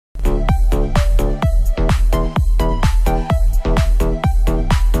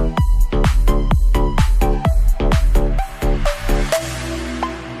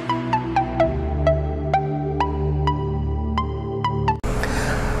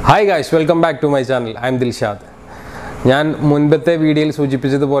Hi guys, welcome back to my channel. I am Dilshad. ഞാൻ മുൻപത്തെ വീഡിയോയിൽ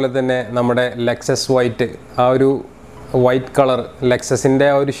സൂചിപ്പിച്ചതുപോലെ തന്നെ നമ്മുടെ Lexus white ആ ഒരു വൈറ്റ് കളർ Lexusന്റെ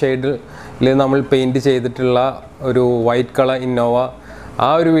ആ ഒരു ഷെയ്ഡിൽ നമ്മൾ പെയിന്റ് ചെയ്തിട്ടുള്ള ഒരു വൈറ്റ് കളർ Innova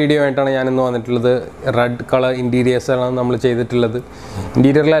ആ ഒരു വീഡിയോ ആയിട്ടാണ് ഞാൻ ഇന്ന് വന്നിട്ടുള്ളത്. റെഡ് കളർ ഇന്റീരിയേഴ്സ് ആണ് നമ്മൾ ചെയ്തിട്ടുള്ളത്.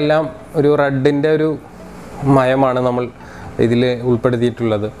 ഇന്റീരിയറിലെല്ലാം ഒരു റെഡിന്റെ ഒരു മയമാണ് നമ്മൾ ഇതിൽ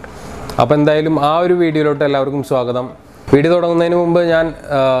ഉൾപ്പെടുത്തിയിട്ടുള്ളത്. അപ്പോൾ എന്തായാലും ആ ഒരു വീഡിയോയിലോട്ട് എല്ലാവർക്കും സ്വാഗതം. വീഡിയോ തുടങ്ങുന്നതിന് മുമ്പ് ഞാൻ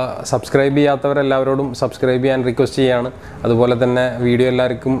സബ്സ്ക്രൈബ് ചെയ്യാത്തവരെല്ലാവരോടും സബ്സ്ക്രൈബ് ചെയ്യാൻ റിക്വസ്റ്റ് ചെയ്യാണ്. അതുപോലെ തന്നെ വീഡിയോ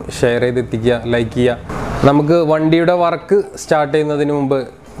എല്ലാവർക്കും ഷെയർ ചെയ്തെത്തിക്കുക, ലൈക്ക് ചെയ്യുക. നമുക്ക് വണ്ടിയുടെ വർക്ക് സ്റ്റാർട്ട് ചെയ്യുന്നതിന് മുമ്പ്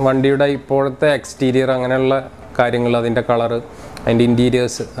വണ്ടിയുടെ ഇപ്പോഴത്തെ എക്സ്റ്റീരിയർ അങ്ങനെയുള്ള കാര്യങ്ങൾ, അതിൻ്റെ കളറ്, അതിൻ്റെ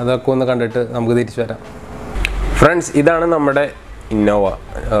ഇൻറ്റീരിയേഴ്സ് അതൊക്കെ ഒന്ന് കണ്ടിട്ട് നമുക്ക് തിരിച്ചു വരാം. ഫ്രണ്ട്സ്, ഇതാണ് നമ്മുടെ ഇന്നോവ.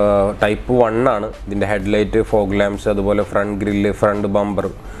 ടൈപ്പ് 1 ആണ്. ഇതിൻ്റെ ഹെഡ്ലൈറ്റ്, ഫോഗ് ലാംപ്സ്, അതുപോലെ ഫ്രണ്ട് ഗ്രില്ല്, ഫ്രണ്ട് ബമ്പർ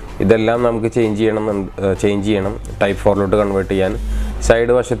ഇതെല്ലാം നമുക്ക് ചേഞ്ച് ചെയ്യണം ടൈപ്പ് 4ലോട്ട് കൺവേർട്ട് ചെയ്യാൻ.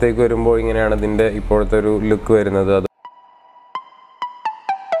 സൈഡ് വശത്തേക്ക് വരുമ്പോൾ ഇങ്ങനെയാണ് ഇതിൻ്റെ ഇപ്പോഴത്തെ ഒരു ലുക്ക് വരുന്നത്. അത്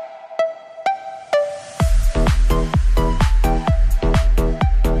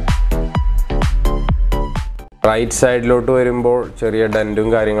റൈറ്റ് സൈഡിലോട്ട് വരുമ്പോൾ ചെറിയ ഡെൻറ്റും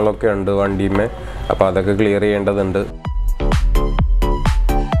കാര്യങ്ങളൊക്കെ ഉണ്ട് വണ്ടിയുമേ. അപ്പോൾ അതൊക്കെ ക്ലിയർ ചെയ്യേണ്ടതുണ്ട്.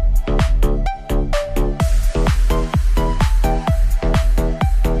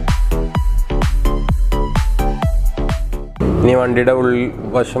 ഇനി വണ്ടിയുടെ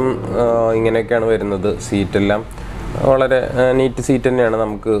ഉൾവശം ഇങ്ങനെയൊക്കെയാണ് വരുന്നത്. സീറ്റെല്ലാം വളരെ നീറ്റ് സീറ്റ് തന്നെയാണ്,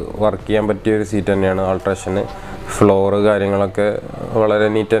 നമുക്ക് വർക്ക് ചെയ്യാൻ പറ്റിയ ഒരു സീറ്റ് തന്നെയാണ്. ആൾട്രേഷന്, ഫ്ലോറ് കാര്യങ്ങളൊക്കെ വളരെ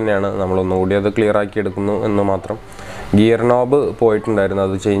നീറ്റ് തന്നെയാണ്. നമ്മളൊന്നുകൂടി അത് ക്ലിയർ ആക്കി എടുക്കുന്നു എന്ന് മാത്രം. ഗിയർ നോബ് പോയിട്ടുണ്ടായിരുന്നു,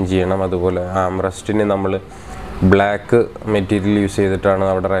 അത് ചേഞ്ച് ചെയ്യണം. അതുപോലെ ആംറസ്റ്റിന് നമ്മൾ ബ്ലാക്ക് മെറ്റീരിയൽ യൂസ് ചെയ്തിട്ടാണ്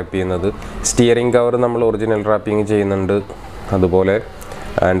അവിടെ റാപ്പ് ചെയ്യുന്നത്. സ്റ്റിയറിംഗ് കവർ നമ്മൾ ഒറിജിനൽ റാപ്പിംഗ് ചെയ്യുന്നുണ്ട്. അതുപോലെ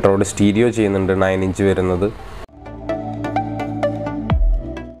ആൻഡ്രോയിഡ് സ്റ്റീരിയോ ചെയ്യുന്നുണ്ട്, 9 ഇഞ്ച് വരുന്നത്.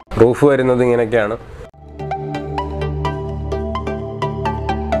 റൂഫ് വരുന്നത് ഇങ്ങനെയൊക്കെയാണ്.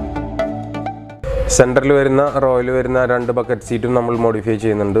 സെൻറ്ററിൽ വരുന്ന റോയിൽ വരുന്ന 2 ബക്കറ്റ് സീറ്റും നമ്മൾ മോഡിഫൈ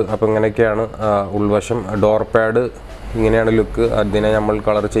ചെയ്യുന്നുണ്ട്. അപ്പോൾ ഇങ്ങനെയൊക്കെയാണ് ഉൾവശം. ഡോർ പാഡ് ഇങ്ങനെയാണ് ലുക്ക്. അതിനെ നമ്മൾ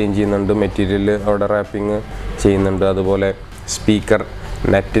കളർ ചേഞ്ച് ചെയ്യുന്നുണ്ട്, മെറ്റീരിയൽ അവിടെ റാപ്പിംഗ് ചെയ്യുന്നുണ്ട്. അതുപോലെ സ്പീക്കർ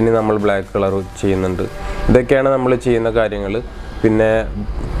നെറ്റിന് നമ്മൾ ബ്ലാക്ക് കളർ ചെയ്യുന്നുണ്ട്. ഇതൊക്കെയാണ് നമ്മൾ ചെയ്യുന്ന കാര്യങ്ങൾ. പിന്നെ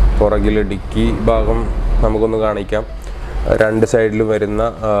പുറകിൽ ഡിക്കി ഭാഗം നമുക്കൊന്ന് കാണിക്കാം. 2 സൈഡിലും വരുന്ന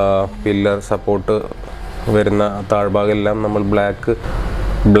പില്ലർ സപ്പോർട്ട് വരുന്ന താഴ്ഭാഗം എല്ലാം നമ്മൾ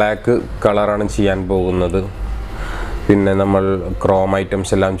ബ്ലാക്ക് കളറാണ് ചെയ്യാൻ പോകുന്നത്. പിന്നെ നമ്മൾ ക്രോം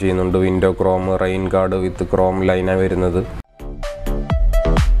ഐറ്റംസ് എല്ലാം ചെയ്യുന്നുണ്ട്. വിൻഡോ ക്രോം, റെയിൻ ഗാർഡ് വിത്ത് ക്രോം ലൈനാണ് വരുന്നത്.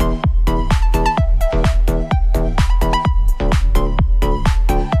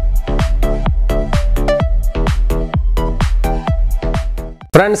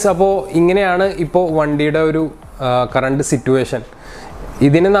 ഫ്രണ്ട്സ്, അപ്പോൾ ഇങ്ങനെയാണ് ഇപ്പോൾ വണ്ടിയുടെ ഒരു കറണ്ട് സിറ്റുവേഷൻ.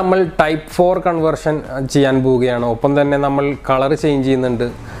 ഇതിന് നമ്മൾ ടൈപ്പ് 4 കൺവേർഷൻ ചെയ്യാൻ പോവുകയാണ്. ഒപ്പം തന്നെ നമ്മൾ കളർ ചേഞ്ച് ചെയ്യുന്നുണ്ട്.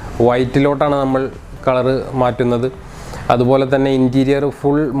 വൈറ്റിലോട്ടാണ് നമ്മൾ കളറ് മാറ്റുന്നത്. അതുപോലെ തന്നെ ഇൻറ്റീരിയർ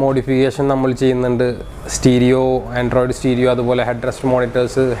ഫുൾ മോഡിഫിക്കേഷൻ നമ്മൾ ചെയ്യുന്നുണ്ട്. സ്റ്റീരിയോ, ആൻഡ്രോയിഡ് സ്റ്റീരിയോ, അതുപോലെ head rest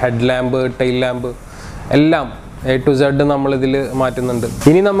monitors, head lamp, tail lamp എല്ലാം A to Z നമ്മളിതിൽ മാറ്റുന്നുണ്ട്.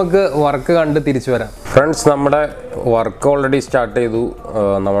 ഇനി നമുക്ക് വർക്ക് കണ്ട് തിരിച്ചു വരാം. ഫ്രണ്ട്സ്, നമ്മുടെ വർക്ക് ഓൾറെഡി സ്റ്റാർട്ട് ചെയ്തു.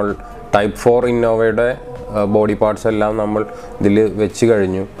 നമ്മൾ ടൈപ്പ് 4 ഇന്നോവയുടെ ബോഡി പാർട്സ് എല്ലാം നമ്മൾ ഇതിൽ വെച്ച്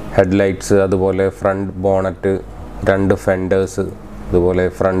കഴിഞ്ഞു. ഹെഡ്ലൈറ്റ്സ്, അതുപോലെ ഫ്രണ്ട് ബോണറ്റ്, 2 ഫെൻഡേഴ്സ്, അതുപോലെ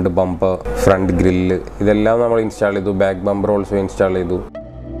ഫ്രണ്ട് ബമ്പർ, ഫ്രണ്ട് ഗ്രില്ല് ഇതെല്ലാം നമ്മൾ ഇൻസ്റ്റാൾ ചെയ്തു. ബാക്ക് ബമ്പർ ഓൾസോ ഇൻസ്റ്റാൾ ചെയ്തു.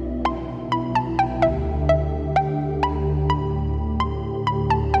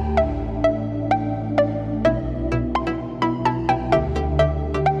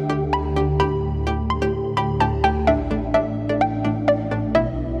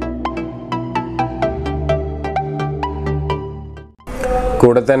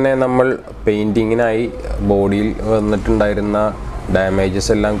 കൂടെ തന്നെ നമ്മൾ പെയിൻറ്റിങ്ങിനായി ബോഡിയിൽ വന്നിട്ടുണ്ടായിരുന്ന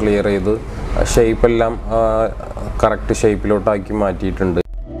ഡാമേജസ് എല്ലാം ക്ലിയർ ചെയ്ത് ഷേപ്പെല്ലാം കറക്റ്റ് ഷേപ്പിലോട്ടാക്കി മാറ്റിയിട്ടുണ്ട്.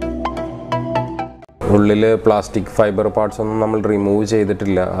 ഉള്ളിൽ പ്ലാസ്റ്റിക് ഫൈബർ പാർട്സ് ഒന്നും നമ്മൾ റിമൂവ്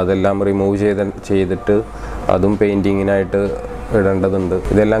ചെയ്തിട്ടില്ല. അതെല്ലാം റിമൂവ് ചെയ്തിട്ട് അതും പെയിൻറ്റിങ്ങിനായിട്ട് ഇടേണ്ടതുണ്ട്.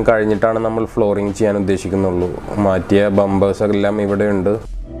 ഇതെല്ലാം കഴിഞ്ഞിട്ടാണ് നമ്മൾ ഫ്ലോറിങ് ചെയ്യാൻ ഉദ്ദേശിക്കുന്നുള്ളൂ. മാറ്റിയ ബമ്പേഴ്സ് എല്ലാം ഇവിടെയുണ്ട്.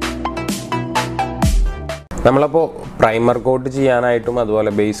 നമ്മളപ്പോൾ പ്രൈമർ കോട്ട് ചെയ്യാനായിട്ടും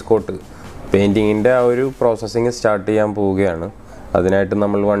അതുപോലെ ബേസ് കോട്ട് പെയിൻറ്റിങ്ങിൻ്റെ ആ ഒരു പ്രോസസ്സിങ് സ്റ്റാർട്ട് ചെയ്യാൻ പോവുകയാണ്. അതിനായിട്ട്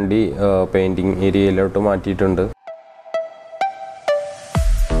നമ്മൾ വണ്ടി പെയിൻറ്റിങ് ഏരിയയിലോട്ട് മാറ്റിയിട്ടുണ്ട്.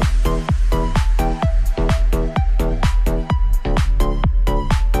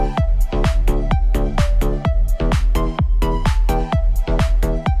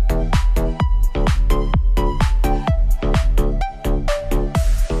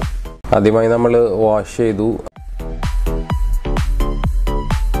 ആദ്യമായി നമ്മൾ വാഷ് ചെയ്തു.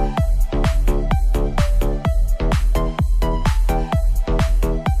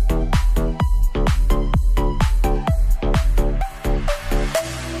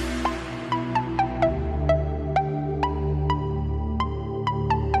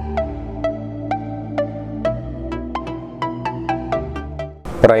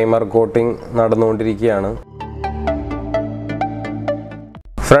 പ്രൈമർ കോട്ടിംഗ് നടന്നുകൊണ്ടിരിക്കുകയാണ്.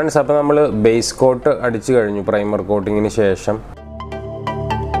 ഫ്രണ്ട്സ്, അപ്പോൾ നമ്മൾ ബേസ് കോട്ട് അടിച്ചു കഴിഞ്ഞു പ്രൈമർ കോട്ടിങ്ങിന് ശേഷം.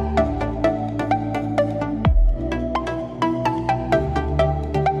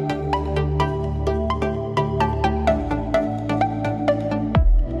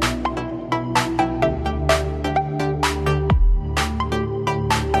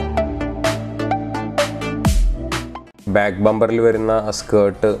 ബാക്ക് ബമ്പറിൽ വരുന്ന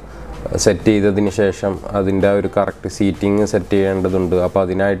സ്കേർട്ട് സെറ്റ് ചെയ്തതിന് ശേഷം അതിൻ്റെ ഒരു കറക്റ്റ് സീറ്റിംഗ് സെറ്റ് ചെയ്യേണ്ടതുണ്ട്. അപ്പോൾ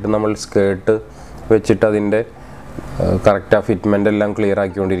അതിനായിട്ട് നമ്മൾ സ്കേർട്ട് വെച്ചിട്ട് അതിൻ്റെ കറക്റ്റ് ആ ഫിറ്റ്മെൻ്റ് എല്ലാം ക്ലിയർ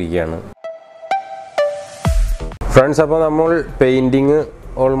ആക്കിക്കൊണ്ടിരിക്കുകയാണ്. ഫ്രണ്ട്സ്, അപ്പോൾ നമ്മൾ പെയിൻറ്റിങ്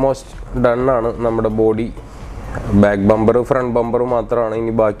ഓൾമോസ്റ്റ് ഡണ്ണാണ്. നമ്മുടെ body back bumper front bumper മാത്രമാണ്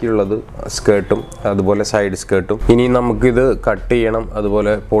ഇനി ബാക്കിയുള്ളത്. സ്കേർട്ടും അതുപോലെ സൈഡ് സ്കേർട്ടും ഇനി നമുക്കിത് കട്ട് ചെയ്യണം,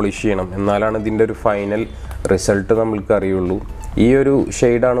 അതുപോലെ പോളിഷ് ചെയ്യണം. എന്നാലാണ് ഇതിൻ്റെ ഒരു ഫൈനൽ റിസൾട്ട് നമ്മൾക്ക് അറിയുള്ളൂ. ഈ ഒരു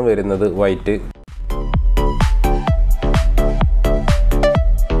ഷെയ്ഡാണ് വരുന്നത്, വൈറ്റ്.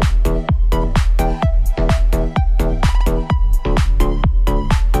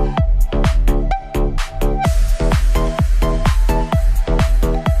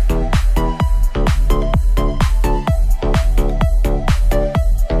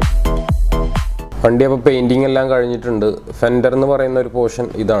 വണ്ടി അപ്പോൾ പെയിൻറ്റിങ് എല്ലാം കഴിഞ്ഞിട്ടുണ്ട്. ഫെൻഡർ എന്ന് പറയുന്ന ഒരു പോർഷൻ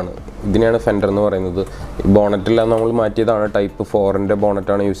ഇതാണ്, ഇതിനെയാണ് ഫെൻഡർ എന്ന് പറയുന്നത്. ബോണറ്റെല്ലാം നമ്മൾ മാറ്റിയതാണ്. ടൈപ്പ് 4ൻ്റെ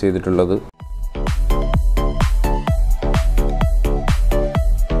ബോണറ്റാണ് യൂസ് ചെയ്തിട്ടുള്ളത്.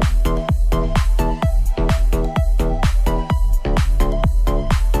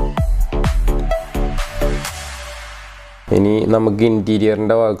 ഇനി നമുക്ക്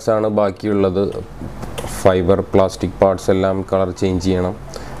ഇൻറ്റീരിയറിൻ്റെ വർക്ക്സാണ് ബാക്കിയുള്ളത്. ഫൈബർ പ്ലാസ്റ്റിക് പാർട്സ് എല്ലാം കളർ ചേഞ്ച് ചെയ്യണം.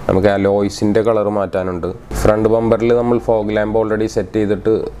 നമുക്ക് അലോയ്സിൻ്റെ കളർ മാറ്റാനുണ്ട്. ഫ്രണ്ട് ബമ്പറിൽ നമ്മൾ ഫോഗ് ലാമ്പ് ഓൾറെഡി സെറ്റ്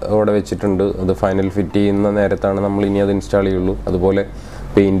ചെയ്തിട്ട് അവിടെ വെച്ചിട്ടുണ്ട്. അത് ഫൈനൽ ഫിറ്റ് ചെയ്യുന്ന നേരത്താണ് നമ്മൾ ഇനി അത് ഇൻസ്റ്റാൾ ചെയ്യുള്ളൂ. അതുപോലെ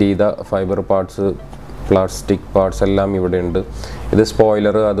പെയിൻറ്റ് ചെയ്ത ഫൈബർ പാർട്സ്, പ്ലാസ്റ്റിക് പാർട്സ് എല്ലാം ഇവിടെ ഉണ്ട്. ഇത്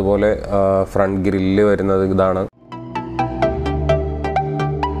സ്പോയിലർ, അതുപോലെ ഫ്രണ്ട് ഗ്രില്ല് വരുന്നത് ഇതാണ്.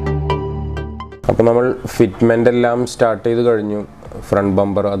 അപ്പോൾ നമ്മൾ ഫിറ്റ്മെൻ്റ് എല്ലാം സ്റ്റാർട്ട് ചെയ്ത് കഴിഞ്ഞു. ഫ്രണ്ട്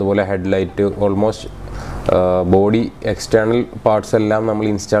ബമ്പർ, അതുപോലെ headlight, almost body external parts എല്ലാം നമ്മൾ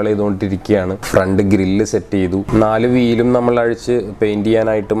ഇൻസ്റ്റാൾ ചെയ്തുകൊണ്ടിരിക്കുകയാണ്. ഫ്രണ്ട് ഗ്രില്ല് സെറ്റ് ചെയ്തു. 4 വീലും നമ്മൾ അഴിച്ച് പെയിൻറ്റ്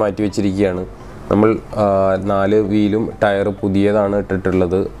ചെയ്യാനായിട്ട് മാറ്റി വെച്ചിരിക്കുകയാണ്. നമ്മൾ 4 വീലും ടയർ പുതിയതാണ്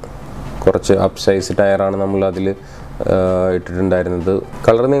ഇട്ടിട്ടുള്ളത്. കുറച്ച് അപ്പ് സൈസ് ടയറാണ് നമ്മൾ അതിൽ ഇട്ടിട്ടുണ്ടായിരുന്നത്.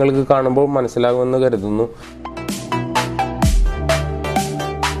 കളർ നിങ്ങൾക്ക് കാണുമ്പോൾ മനസ്സിലാകുമെന്ന് കരുതുന്നു.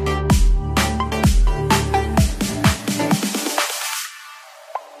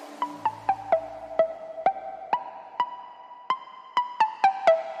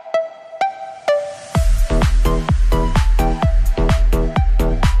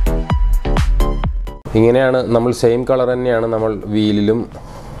 ഇങ്ങനെയാണ് നമ്മൾ സെയിം കളർ തന്നെയാണ് നമ്മൾ വീലിലും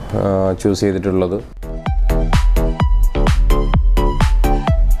ചൂസ് ചെയ്തിട്ടുള്ളത്.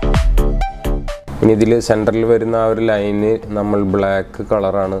 ഇനി ഇതിൽ സെൻറ്ററിൽ വരുന്ന ആ ഒരു ലൈന് നമ്മൾ ബ്ലാക്ക്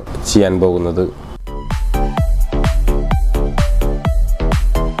കളറാണ് ചെയ്യാൻ പോകുന്നത്.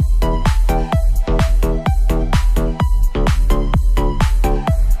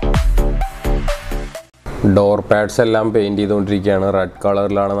 ഡോർ പാഡ്സ് എല്ലാം പെയിൻറ്റ് ചെയ്തുകൊണ്ടിരിക്കുകയാണ്. റെഡ്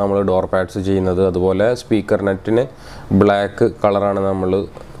കളറിലാണ് നമ്മൾ ഡോർ പാഡ്സ് ചെയ്യുന്നത്. അതുപോലെ സ്പീക്കർ നെറ്റിന് ബ്ലാക്ക് കളറാണ് നമ്മൾ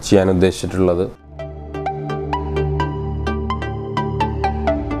ചെയ്യാൻ ഉദ്ദേശിച്ചിട്ടുള്ളത്.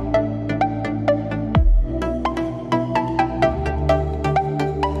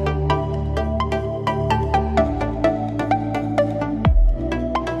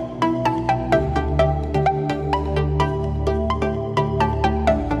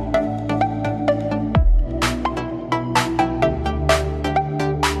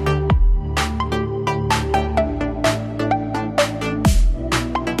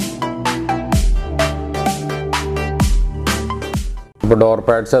 ഇപ്പോൾ ഡോർ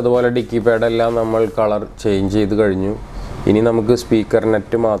പാഡ്സ് അതുപോലെ ഡിക്കി പാഡെല്ലാം നമ്മൾ കളർ ചേഞ്ച് ചെയ്ത് കഴിഞ്ഞു. ഇനി നമുക്ക് സ്പീക്കർ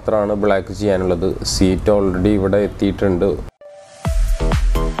നെറ്റ് മാത്രമാണ് ബ്ലാക്ക് ചെയ്യാനുള്ളത്. സീറ്റ് ഓൾറെഡി ഇവിടെ എത്തിയിട്ടുണ്ട്.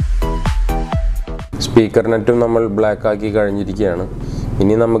 സ്പീക്കർ നെറ്റും നമ്മൾ ബ്ലാക്ക് ആക്കി കഴിഞ്ഞിരിക്കുകയാണ്.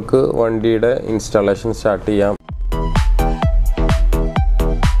 ഇനി നമുക്ക് വണ്ടിയുടെ ഇൻസ്റ്റാളേഷൻ സ്റ്റാർട്ട് ചെയ്യാം.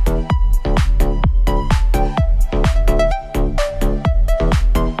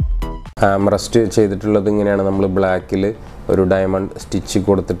 ഹാംറസ്റ്റ് ചെയ്തിട്ടുള്ളത് ഇങ്ങനെയാണ്. നമ്മൾ ബ്ലാക്കിൽ ഒരു ഡയമണ്ട് സ്റ്റിച്ച്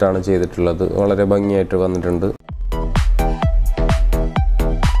കൊടുത്തിട്ടാണ് ചെയ്തിട്ടുള്ളത്. വളരെ ഭംഗിയായിട്ട് വന്നിട്ടുണ്ട്.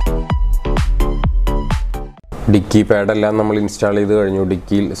 ഡിക്കി പാഡെല്ലാം നമ്മൾ ഇൻസ്റ്റാൾ ചെയ്ത് കഴിഞ്ഞു.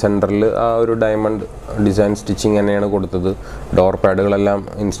 ഡിക്കിയിൽ സെൻറ്ററിൽ ആ ഒരു ഡയമണ്ട് ഡിസൈൻ സ്റ്റിച്ചിങ് തന്നെയാണ് കൊടുത്തത്. ഡോർ പാഡുകളെല്ലാം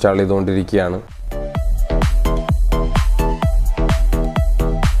ഇൻസ്റ്റാൾ ചെയ്തുകൊണ്ടിരിക്കുകയാണ്.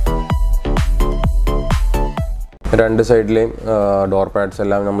 രണ്ട് സൈഡിലെയും ഡോർ പാഡ്സ്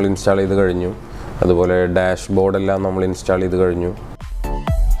എല്ലാം നമ്മൾ ഇൻസ്റ്റാൾ ചെയ്ത് കഴിഞ്ഞു. അതുപോലെ ഡാഷ് ബോർഡ് എല്ലാം നമ്മൾ ഇൻസ്റ്റാൾ ചെയ്ത് കഴിഞ്ഞു.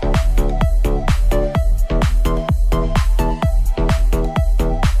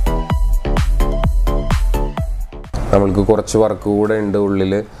 നമ്മൾക്ക് കുറച്ച് വർക്ക് കൂടെ ഉണ്ട്.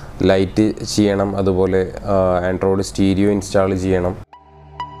 ഉള്ളിൽ ലൈറ്റ് ചെയ്യണം, അതുപോലെ ആൻഡ്രോയിഡ് സ്റ്റീരിയോ ഇൻസ്റ്റാൾ ചെയ്യണം.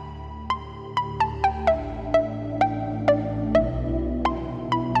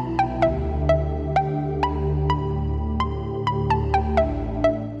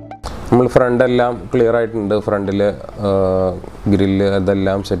 നമ്മൾ ഫ്രണ്ട് എല്ലാം ക്ലിയർ ആയിട്ടുണ്ട്. ഫ്രണ്ടിൽ ഗ്രില്ല്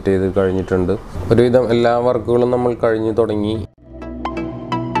അതെല്ലാം സെറ്റ് ചെയ്ത് കഴിഞ്ഞിട്ടുണ്ട്. ഒരുവിധം എല്ലാ വർക്കുകളും നമ്മൾ കഴിഞ്ഞു തുടങ്ങി.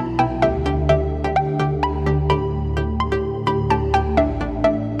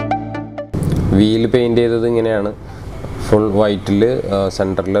 വീൽ പെയിൻറ് ചെയ്തത് ഇങ്ങനെയാണ്. ഫുൾ വൈറ്റിൽ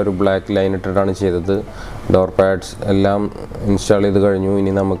സെൻറ്ററിൽ ഒരു ബ്ലാക്ക് ലൈൻ ഇട്ടിട്ടാണ് ചെയ്തത്. ഡോർ പാഡ്സ് എല്ലാം ഇൻസ്റ്റാൾ ചെയ്ത് കഴിഞ്ഞു.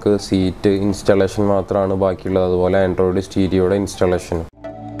 ഇനി നമുക്ക് സീറ്റ് ഇൻസ്റ്റാളേഷൻ മാത്രമാണ് ബാക്കിയുള്ളത്. അതുപോലെ ആൻഡ്രോയിഡ് സ്റ്റീരിയോയുടെ ഇൻസ്റ്റാളേഷൻ.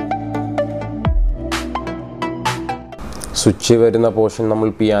 സ്വിച്ച് വരുന്ന പോർഷൻ നമ്മൾ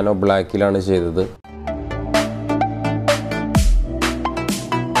പിയാനോ ബ്ലാക്കിലാണ് ചെയ്തത്.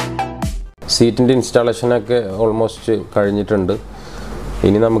 സീറ്റിൻ്റെ ഇൻസ്റ്റാളേഷനൊക്കെ ഓൾമോസ്റ്റ് കഴിഞ്ഞിട്ടുണ്ട്.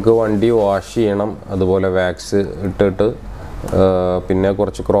 ഇനി നമുക്ക് വണ്ടി വാഷ് ചെയ്യണം. അതുപോലെ വാക്സ് ഇട്ടിട്ട് പിന്നെ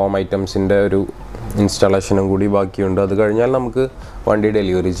കുറച്ച് ക്രോം ഐറ്റംസിൻ്റെ ഒരു ഇൻസ്റ്റാളേഷനും കൂടി ബാക്കിയുണ്ട്. അത് കഴിഞ്ഞാൽ നമുക്ക് വണ്ടി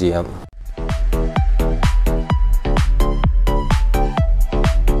ഡെലിവറി ചെയ്യാം.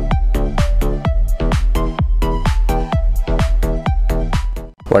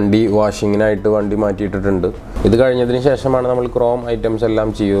 വണ്ടി വാഷിങ്ങിനായിട്ട് വണ്ടി മാറ്റിയിട്ടിട്ടുണ്ട്. ഇത് കഴിഞ്ഞതിന് ശേഷമാണ് നമ്മൾ ക്രോം ഐറ്റംസ് എല്ലാം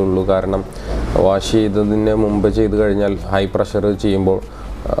ചെയ്യുള്ളൂ. കാരണം വാഷ് ചെയ്തതിന് മുമ്പ് ചെയ്ത് കഴിഞ്ഞാൽ ഹൈ പ്രഷർ ചെയ്യുമ്പോൾ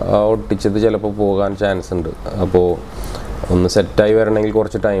ഒട്ടിച്ചത് ചിലപ്പോൾ പോകാൻ ചാൻസ് ഉണ്ട്. അപ്പോൾ ഒന്ന് സെറ്റായി വരണമെങ്കിൽ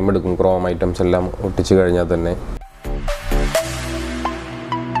കുറച്ച് ടൈം എടുക്കും ക്രോം ഐറ്റംസ് എല്ലാം ഒട്ടിച്ച് കഴിഞ്ഞാൽ തന്നെ.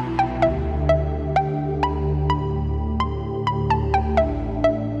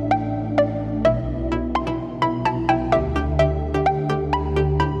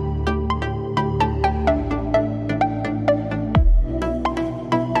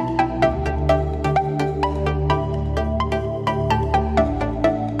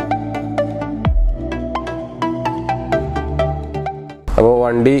 അപ്പോൾ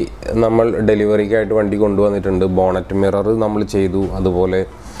വണ്ടി നമ്മൾ ഡെലിവറിക്കായിട്ട് വണ്ടി കൊണ്ടുവന്നിട്ടുണ്ട്. ബോണറ്റ് മിറർ നമ്മൾ ചെയ്തു. അതുപോലെ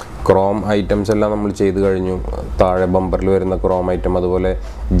ക്രോം ഐറ്റംസ് എല്ലാം നമ്മൾ ചെയ്ത് കഴിഞ്ഞു. താഴെ ബമ്പറിൽ വരുന്ന ക്രോം ഐറ്റം, അതുപോലെ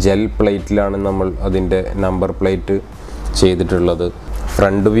ജെൽ പ്ലേറ്റിലാണ് നമ്മൾ അതിൻ്റെ നമ്പർ പ്ലേറ്റ് ചെയ്തിട്ടുള്ളത്.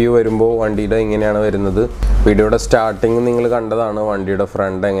 ഫ്രണ്ട് വ്യൂ വരുമ്പോൾ വണ്ടിയുടെ ഇങ്ങനെയാണ് വരുന്നത്. വീഡിയോയുടെ സ്റ്റാർട്ടിങ് നിങ്ങൾ കണ്ടതാണ് വണ്ടിയുടെ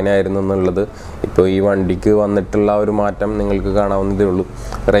ഫ്രണ്ട് എങ്ങനെയായിരുന്നു എന്നുള്ളത്. ഇപ്പോൾ ഈ വണ്ടിക്ക് വന്നിട്ടുള്ള ഒരു മാറ്റം നിങ്ങൾക്ക് കാണാവുന്നതേ ഉള്ളൂ.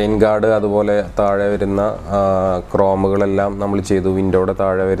 റെയിൻ ഗാർഡ്, അതുപോലെ താഴെ വരുന്ന ക്രോമുകളെല്ലാം നമ്മൾ ചെയ്തു. വിൻഡോയുടെ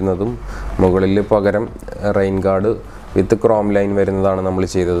താഴെ വരുന്നതും മുകളിൽ പകരം റെയിൻ ഗാർഡ് വിത്ത് ക്രോം ലൈൻ വരുന്നതാണ് നമ്മൾ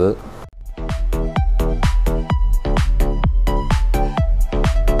ചെയ്തത്.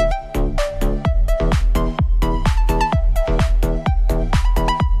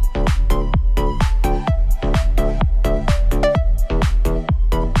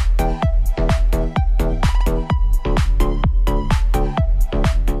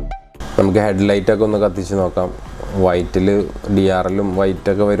 നമുക്ക് ഹെഡ്ലൈറ്റൊക്കെ ഒന്ന് കത്തിച്ച് നോക്കാം. വൈറ്റിൽ DRLും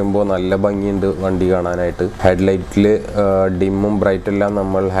വൈറ്റൊക്കെ വരുമ്പോൾ നല്ല ഭംഗിയുണ്ട് വണ്ടി കാണാനായിട്ട്. ഹെഡ്ലൈറ്റിൽ ഡിമ്മും ബ്രൈറ്റെല്ലാം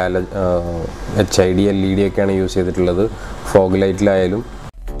നമ്മൾ HID LED ഒക്കെയാണ് യൂസ് ചെയ്തിട്ടുള്ളത്. ഫോഗ് ലൈറ്റിലായാലും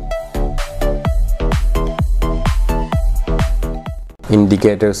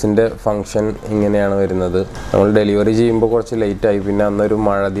ഇൻഡിക്കേറ്റേഴ്സിൻ്റെ ഫങ്ഷൻ ഇങ്ങനെയാണ് വരുന്നത്. നമ്മൾ ഡെലിവറി ചെയ്യുമ്പോൾ കുറച്ച് ലേറ്റായി. പിന്നെ അന്നൊരു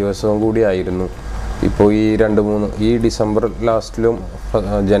മഴ ദിവസവും കൂടി ആയിരുന്നു. ഇപ്പോൾ ഈ ഡിസംബർ ലാസ്റ്റിലും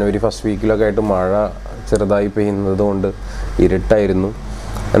ജനുവരി ഫസ്റ്റ് വീക്കിലൊക്കെ ആയിട്ട് മഴ ചെറുതായി പെയ്യുന്നത് കൊണ്ട് ഇരുട്ടായിരുന്നു.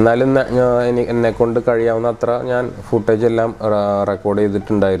 എന്നാലും എന്നെക്കൊണ്ട് കഴിയാവുന്ന അത്ര ഞാൻ ഫുട്ടേജ് എല്ലാം റെക്കോർഡ്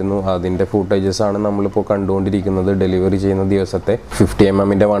ചെയ്തിട്ടുണ്ടായിരുന്നു. അതിൻ്റെ ഫുട്ടേജസാണ് നമ്മളിപ്പോൾ കണ്ടുകൊണ്ടിരിക്കുന്നത്. ഡെലിവറി ചെയ്യുന്ന ദിവസത്തെ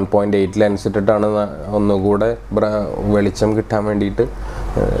 50mm 1.8 ലെൻസ് ഇട്ടിട്ടാണ് ഒന്നുകൂടെ വെളിച്ചം കിട്ടാൻ വേണ്ടിയിട്ട്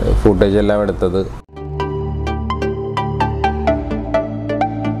ഫുട്ടേജ് എല്ലാം എടുത്തത്.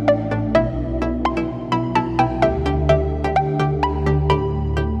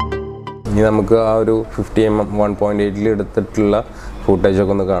 ഇനി നമുക്ക് ആ ഒരു 50mm 1.8 എടുത്തിട്ടുള്ള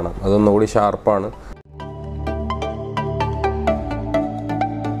ഫുട്ടേജൊക്കെ ഒന്ന് കാണാം. അതൊന്നുകൂടി ഷാർപ്പാണ്.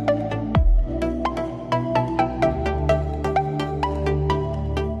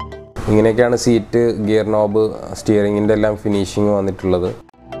 ഇങ്ങനെയൊക്കെയാണ് സീറ്റ്, ഗിയർ നോബ്, സ്റ്റിയറിങ്ങിൻ്റെ എല്ലാം ഫിനിഷിങ് വന്നിട്ടുള്ളത്.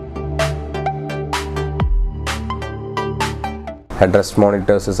 ഹെഡ്റെസ്റ്റ്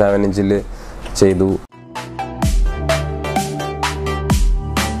മോണിറ്റേഴ്സ് 7 ഇഞ്ചിൽ ചെയ്തു.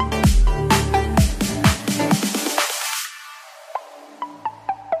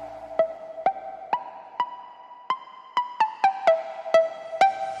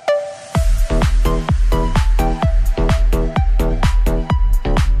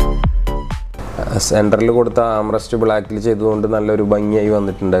 സെൻറ്ററിൽ കൊടുത്ത ആംറസ്റ്റ് ബ്ലാക്കിൽ ചെയ്തുകൊണ്ട് നല്ലൊരു ഭംഗിയായി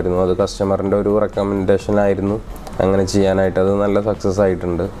വന്നിട്ടുണ്ടായിരുന്നു. അത് കസ്റ്റമറിൻ്റെ ഒരു റെക്കമെൻഡേഷൻ ആയിരുന്നു അങ്ങനെ ചെയ്യാനായിട്ട്. അത് നല്ല സക്സസ്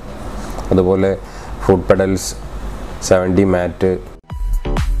ആയിട്ടുണ്ട്. അതുപോലെ ഫുഡ് പെഡൽസ് 70 മാറ്റ്.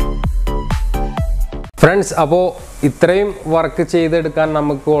 ഫ്രണ്ട്സ്, അപ്പോൾ ഇത്രയും വർക്ക് ചെയ്തെടുക്കാൻ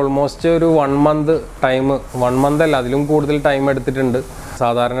നമുക്ക് ഓൾമോസ്റ്റ് ഒരു 1 മന്ത് ടൈം, 1 മന്ത് അല്ല അതിലും കൂടുതൽ ടൈം എടുത്തിട്ടുണ്ട്.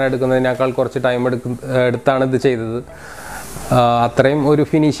 സാധാരണ എടുക്കുന്നതിനേക്കാൾ കുറച്ച് ടൈം എടുത്താണ് ഇത് ചെയ്തത്. അത്രയും ഒരു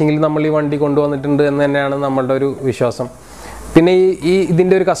ഫിനിഷിങ്ങിൽ നമ്മൾ ഈ വണ്ടി കൊണ്ടുവന്നിട്ടുണ്ട് എന്ന് തന്നെയാണ് നമ്മളുടെ ഒരു വിശ്വാസം. പിന്നെ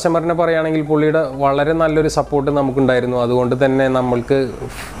ഇതിൻ്റെ ഒരു കസ്റ്റമറിനെ പറയുകയാണെങ്കിൽ പുള്ളിയുടെ വളരെ നല്ലൊരു സപ്പോർട്ട് നമുക്കുണ്ടായിരുന്നു. അതുകൊണ്ട് തന്നെ നമ്മൾക്ക്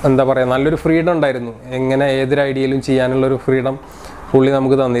എന്താ പറയുക, നല്ലൊരു ഫ്രീഡം ഉണ്ടായിരുന്നു. എങ്ങനെ ഏതൊരു ഐഡിയയിലും ചെയ്യാനുള്ളൊരു ഫ്രീഡം പുള്ളി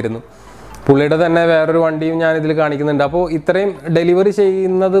നമുക്ക് തന്നിരുന്നു. പുള്ളിയുടെ തന്നെ വേറൊരു വണ്ടിയും ഞാനിതിൽ കാണിക്കുന്നുണ്ട്. അപ്പോൾ ഇത്രയും ഡെലിവറി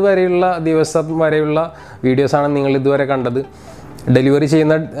ചെയ്യുന്നത് വരെയുള്ള ദിവസം വരെയുള്ള വീഡിയോസാണ് നിങ്ങൾ ഇതുവരെ കണ്ടത്. ഡെലിവറി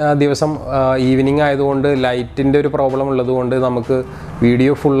ചെയ്യുന്ന ദിവസം ഈവനിങ് ആയതുകൊണ്ട് ലൈറ്റിൻ്റെ ഒരു പ്രോബ്ലം ഉള്ളതുകൊണ്ട് നമുക്ക്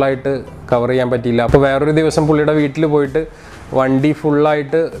വീഡിയോ ഫുള്ളായിട്ട് കവർ ചെയ്യാൻ പറ്റിയില്ല. അപ്പോൾ വേറൊരു ദിവസം പുള്ളിയുടെ വീട്ടിൽ പോയിട്ട് വണ്ടി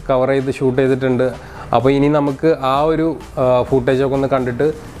ഫുള്ളായിട്ട് കവർ ചെയ്ത് ഷൂട്ട് ചെയ്തിട്ടുണ്ട്. അപ്പോൾ ഇനി നമുക്ക് ആ ഒരു ഫൂട്ടേജൊക്കെ ഒന്ന് കണ്ടിട്ട്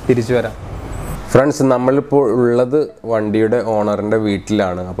തിരിച്ചു വരാം. ഫ്രണ്ട്സ്, നമ്മളിപ്പോൾ ഉള്ളത് വണ്ടിയുടെ ഓണറിൻ്റെ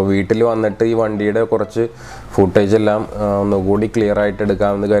വീട്ടിലാണ്. അപ്പോൾ വീട്ടിൽ വന്നിട്ട് ഈ വണ്ടിയുടെ കുറച്ച് ഫുട്ടേജ് എല്ലാം ഒന്നുകൂടി ക്ലിയർ ആയിട്ട്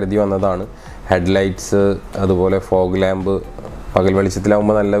എടുക്കാമെന്ന് കരുതി വന്നതാണ്. ഹെഡ്ലൈറ്റ്സ്, അതുപോലെ ഫോഗ് ലാമ്പ് പകൽ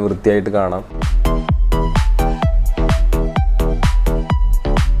വെളിച്ചത്തിലാവുമ്പോൾ നല്ല വൃത്തിയായിട്ട് കാണാം.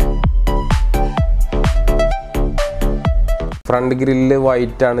 ഫ്രണ്ട് ഗ്രില്ല്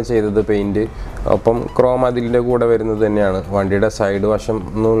വൈറ്റ് ആണ് ചെയ്തത് പെയിൻറ്റ്. ഒപ്പം ക്രോം അതിൻ്റെ കൂടെ വരുന്നത് തന്നെയാണ്. വണ്ടിയുടെ സൈഡ് വശം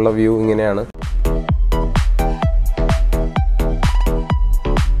എന്നുള്ള വ്യൂ ഇങ്ങനെയാണ്.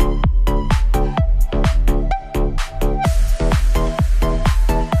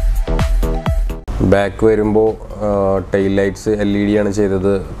 ബാക്ക് വരുമ്പോൾ ടെയിൽ ലൈറ്റ്സ് LED ആണ്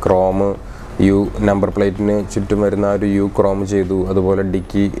ചെയ്തത്. ക്രോം യു നമ്പർ പ്ലേറ്റിന് ചുറ്റും വരുന്ന ഒരു യു ക്രോം ചെയ്തു. അതുപോലെ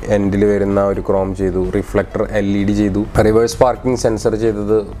ഡിക്കി എൻഡിൽ വരുന്ന ഒരു ക്രോം ചെയ്തു. റിഫ്ലക്ടർ LED ചെയ്തു. റിവേഴ്സ് പാർക്കിംഗ് സെൻസർ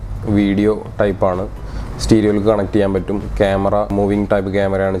ചെയ്തത് വീഡിയോ ടൈപ്പാണ്, സ്റ്റീരിയോയിൽ കണക്ട് ചെയ്യാൻ പറ്റും. ക്യാമറ മൂവിങ് ടൈപ്പ്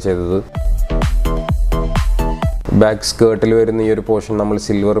ക്യാമറയാണ് ചെയ്തത്. ബാക്ക് സ്കേർട്ടിൽ വരുന്ന ഈ ഒരു പോർഷൻ നമ്മൾ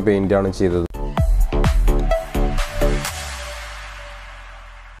സിൽവർ പെയിൻ്റ് ആണ് ചെയ്തത്.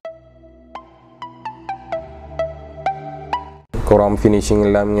 ക്രോം ഫിനിഷിംഗ്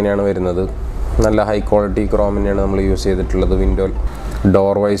എല്ലാം ഇങ്ങനെയാണ് വരുന്നത്. നല്ല ഹൈ ക്വാളിറ്റി ക്രോം തന്നെയാണ് നമ്മൾ യൂസ് ചെയ്തിട്ടുള്ളത്. വിൻഡോ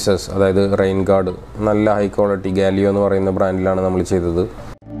ഡോർ വൈസസ്, അതായത് റെയിൻ ഗാർഡ്, നല്ല ഹൈ ക്വാളിറ്റി ഗാലിയോ എന്ന് പറയുന്ന ബ്രാൻഡിലാണ് നമ്മൾ ചെയ്തത്.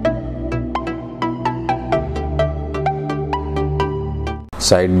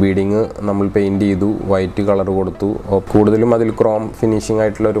 സൈഡ് ബീഡിങ് നമ്മൾ പെയിൻറ്റ് ചെയ്തു, വൈറ്റ് കളർ കൊടുത്തു. കൂടുതലും അതിൽ ക്രോം ഫിനിഷിംഗ്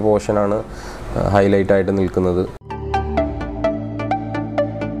ആയിട്ടുള്ള ഒരു പോർഷനാണ് ഹൈലൈറ്റ് ആയിട്ട് നിൽക്കുന്നത്.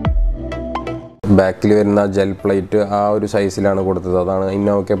 ബാക്കിൽ വരുന്ന ജെൽ പ്ലേറ്റ് ആ ഒരു സൈസിലാണ് കൊടുത്തത്. അതാണ്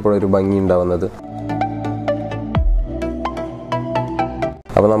ഇന്നോവയ്ക്ക് എപ്പോഴും ഒരു ഭംഗി ഉണ്ടാവുന്നത്.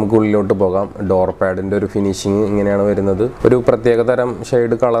 അപ്പോൾ നമുക്ക് ഉള്ളിലോട്ട് പോകാം. ഡോർ പാഡിൻ്റെ ഒരു ഫിനിഷിങ് ഇങ്ങനെയാണ് വരുന്നത്. ഒരു പ്രത്യേക തരം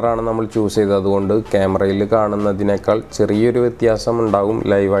ഷെയ്ഡ് കളറാണ് നമ്മൾ ചൂസ് ചെയ്തത്. അതുകൊണ്ട് ക്യാമറയിൽ കാണുന്നതിനേക്കാൾ ചെറിയൊരു വ്യത്യാസം ഉണ്ടാകും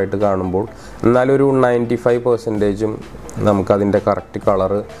ലൈവായിട്ട് കാണുമ്പോൾ. എന്നാലൊരു 95% നമുക്കതിൻ്റെ കറക്റ്റ്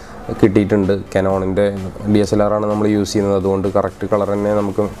കളറ് കിട്ടിയിട്ടുണ്ട്. കനോണിൻ്റെ DSLR ആണ് നമ്മൾ യൂസ് ചെയ്യുന്നത്. അതുകൊണ്ട് കറക്റ്റ് കളർ തന്നെ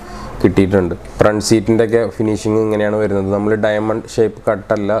നമുക്ക് കിട്ടിയിട്ടുണ്ട്. ഫ്രണ്ട് സീറ്റിൻ്റെ ഒക്കെ ഫിനിഷിങ് ഇങ്ങനെയാണ് വരുന്നത്. നമ്മൾ ഡയമണ്ട് ഷേപ്പ്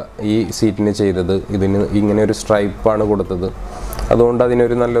കട്ടല്ല ഈ സീറ്റിന് ചെയ്തത്. ഇതിന് ഇങ്ങനെ ഒരു സ്ട്രൈപ്പാണ് കൊടുത്തത്. അതുകൊണ്ട്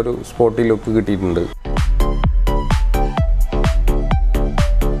അതിനൊരു നല്ലൊരു സ്പോർട്ടി ലുക്ക് കിട്ടിയിട്ടുണ്ട്.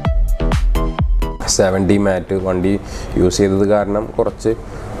 മാറ്റ് വണ്ടി യൂസ് ചെയ്തത് കാരണം കുറച്ച്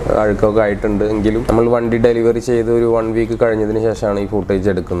അഴുക്കൊക്കെ ആയിട്ടുണ്ട്. എങ്കിലും നമ്മൾ വണ്ടി ഡെലിവറി ചെയ്ത് ഒരു 1 വീക്ക് കഴിഞ്ഞതിന് ശേഷമാണ് ഈ ഫുട്ടേജ്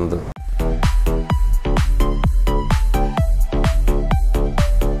എടുക്കുന്നത്.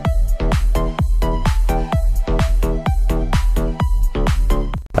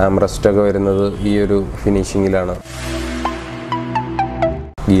 ആംറസ്റ്റൊക്കെ വരുന്നത് ഈ ഒരു ഫിനിഷിങ്ങിലാണ്.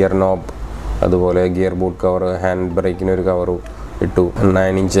 ഗിയർ നോബ്, അതുപോലെ ഗിയർ ബൂട്ട് കവർ, ഹാൻഡ് ബ്രേക്കിനൊരു കവറും ഇട്ടു.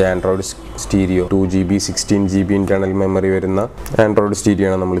 9-inch Android stereo, 2GB 16GB internal memory വരുന്ന ആൻഡ്രോയിഡ് സ്റ്റീരിയോ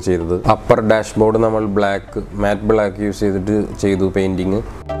ആണ് നമ്മൾ ചെയ്തത്. അപ്പർ ഡാഷ്ബോർഡ് നമ്മൾ മാറ്റ് ബ്ലാക്ക് യൂസ് ചെയ്തിട്ട് ചെയ്തു പെയിൻറ്റിങ്.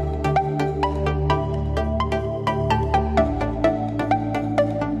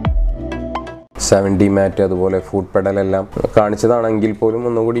 മാറ്റ്, അതുപോലെ ഫുഡ് പെഡലെല്ലാം കാണിച്ചതാണെങ്കിൽ പോലും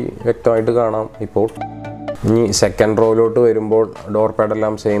ഒന്നുകൂടി വ്യക്തമായിട്ട് കാണാം ഇപ്പോൾ. ഇനി സെക്കൻഡ് റോയിലോട്ട് വരുമ്പോൾ ഡോർ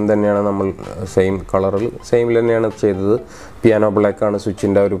പാഡെല്ലാം സെയിം തന്നെയാണ്. നമ്മൾ സെയിം കളറിൽ സെയിമിൽ തന്നെയാണ് ചെയ്തത്. പിയാനോ ബ്ലാക്കാണ്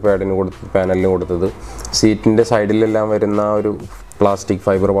സ്വിച്ചിൻ്റെ ഒരു പാനലിന് കൊടുത്തത്. സീറ്റിൻ്റെ സൈഡിലെല്ലാം വരുന്ന ഒരു പ്ലാസ്റ്റിക്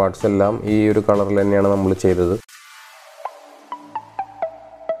ഫൈബർ പാർട്സ് എല്ലാം ഈ ഒരു കളറിൽ തന്നെയാണ് നമ്മൾ ചെയ്തത്.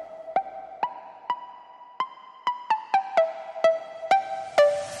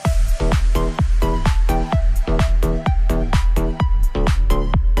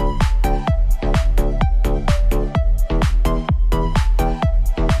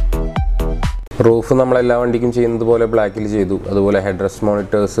 റൂഫ് നമ്മളെല്ലാ വണ്ടിക്കും ചെയ്യുന്നത് പോലെ ബ്ലാക്കിൽ ചെയ്തു. അതുപോലെ ഹെഡ് റെസ്റ്റ്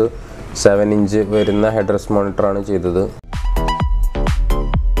മോണിറ്റേഴ്സ് 7 ഇഞ്ച് വരുന്ന ഹെഡ് റെസ്റ്റ് മോണിറ്ററാണ് ചെയ്തത്.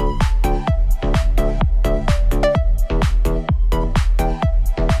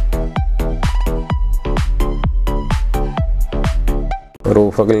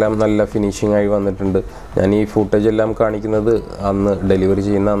 റൂഫൊക്കെ എല്ലാം നല്ല ഫിനിഷിംഗ് ആയി വന്നിട്ടുണ്ട്. ഞാൻ ഈ ഫൂട്ടേജ് എല്ലാം കാണിക്കുന്നത് അന്ന് ഡെലിവറി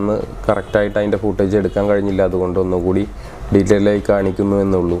ചെയ്യുന്ന അന്ന് കറക്റ്റായിട്ട് അതിൻ്റെ ഫൂട്ടേജ് എടുക്കാൻ കഴിഞ്ഞില്ല, അതുകൊണ്ട് ഒന്നുകൂടി ഡീറ്റെയിൽ ആയി കാണിക്കുന്നു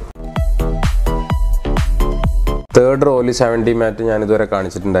എന്നുള്ളൂ. തേർഡ് റോയിൽ 70 മാറ്റ് ഞാനിതുവരെ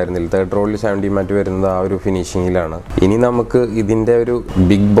കാണിച്ചിട്ടുണ്ടായിരുന്നില്ല. തേർഡ് റോയിൽ 70 മാറ്റ് വരുന്നത് ആ ഒരു ഫിനിഷിങ്ങിലാണ്. ഇനി നമുക്ക് ഇതിൻ്റെ ഒരു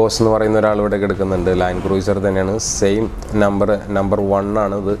ബിഗ് ബോസ് എന്ന് പറയുന്ന ഒരാൾ ഇവിടെ കിടക്കുന്നുണ്ട്. ലാൻഡ് ക്രൂയിസർ തന്നെയാണ്, സെയിം നമ്പർ 1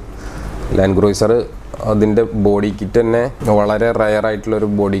 ആണ് ഇത്. ലാൻഡ് ക്രൂയിസർ അതിൻ്റെ ബോഡി കിറ്റ് തന്നെ വളരെ റയർ ആയിട്ടുള്ളൊരു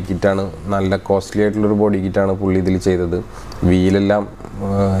ബോഡി കിറ്റാണ്, നല്ല കോസ്റ്റ്ലി ആയിട്ടുള്ളൊരു ബോഡി കിറ്റാണ് പുള്ളി ഇതിൽ ചെയ്തത്. വീലെല്ലാം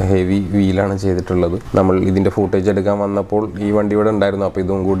ഹെവി വീലാണ് ചെയ്തിട്ടുള്ളത്. നമ്മൾ ഇതിൻ്റെ ഫൂട്ടേജ് എടുക്കാൻ വന്നപ്പോൾ ഈ വണ്ടി ഇവിടെ ഉണ്ടായിരുന്നു, അപ്പോൾ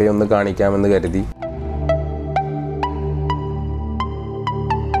ഇതും കൂടി ഒന്ന് കാണിക്കാമെന്ന് കരുതി.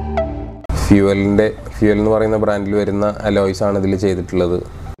 ഫ്യൂവൽ എന്ന് പറയുന്ന ബ്രാൻഡിൽ വരുന്ന അലോയ്സ് ആണ് ഇതിൽ ചെയ്തിട്ടുള്ളത്.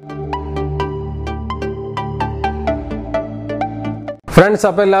 ഫ്രണ്ട്സ്,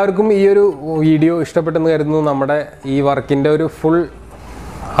 അപ്പോൾ എല്ലാവർക്കും ഈ ഒരു വീഡിയോ ഇഷ്ടപ്പെട്ടെന്ന് കരുതുന്നു. നമ്മുടെ ഈ വർക്കിൻ്റെ ഒരു ഫുൾ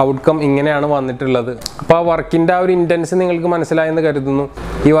ഔട്ട്കം ഇങ്ങനെയാണ് വന്നിട്ടുള്ളത്. അപ്പോൾ ആ വർക്കിൻ്റെ ആ ഒരു ഇൻറ്റൻസ് നിങ്ങൾക്ക് മനസ്സിലായെന്ന് കരുതുന്നു.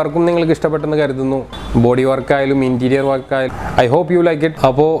 ഈ വർക്കും നിങ്ങൾക്ക് ഇഷ്ടപ്പെട്ടെന്ന് കരുതുന്നു. Body വർക്കായാലും interior വർക്കായാലും I hope you like it.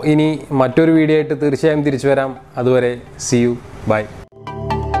 അപ്പോൾ ഇനി മറ്റൊരു വീഡിയോ ആയിട്ട് തീർച്ചയായും തിരിച്ചു വരാം. അതുവരെ സീ യു, ബൈ.